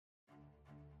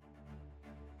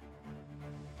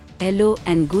Hello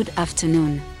and good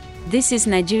afternoon. This is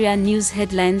Nigeria news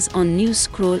headlines on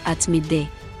Newscroll at midday.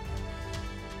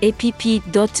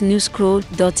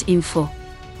 app.newscroll.info.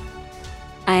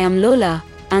 I am Lola,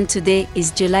 and today is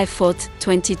July 4th,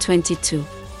 2022.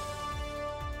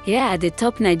 Here are the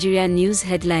top Nigeria news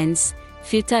headlines,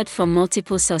 filtered from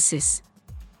multiple sources.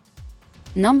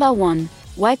 Number 1.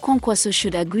 Why Kwankwaso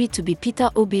should agree to be Peter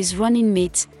Obi's running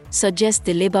mate, suggests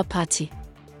the Labour Party.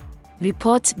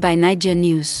 Report by Niger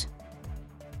News.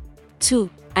 2.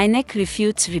 INEC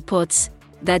refutes reports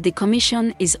that the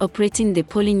Commission is operating the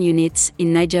polling units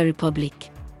in Niger Republic.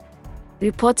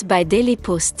 Report by Daily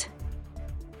Post.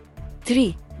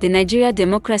 3. The Nigeria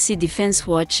Democracy Defense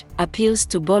Watch appeals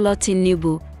to Bola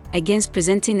Tinubu against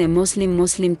presenting a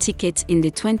Muslim ticket in the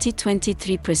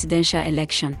 2023 presidential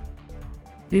election.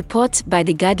 Report by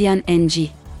The Guardian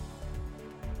NG.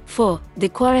 4. The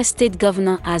Kwara State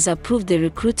Governor has approved the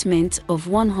recruitment of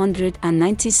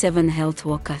 197 health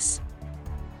workers.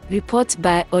 Report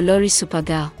by Olori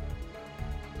Supergal.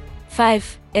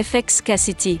 5. FX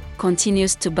scarcity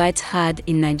continues to bite hard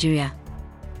in Nigeria.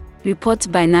 Report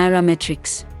by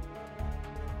Nairametrics.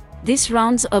 This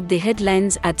rounds up the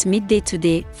headlines at midday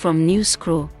today from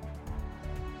Newscroll.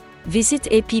 Visit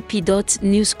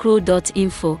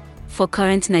app.newscroll.info for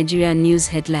current Nigeria news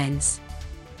headlines.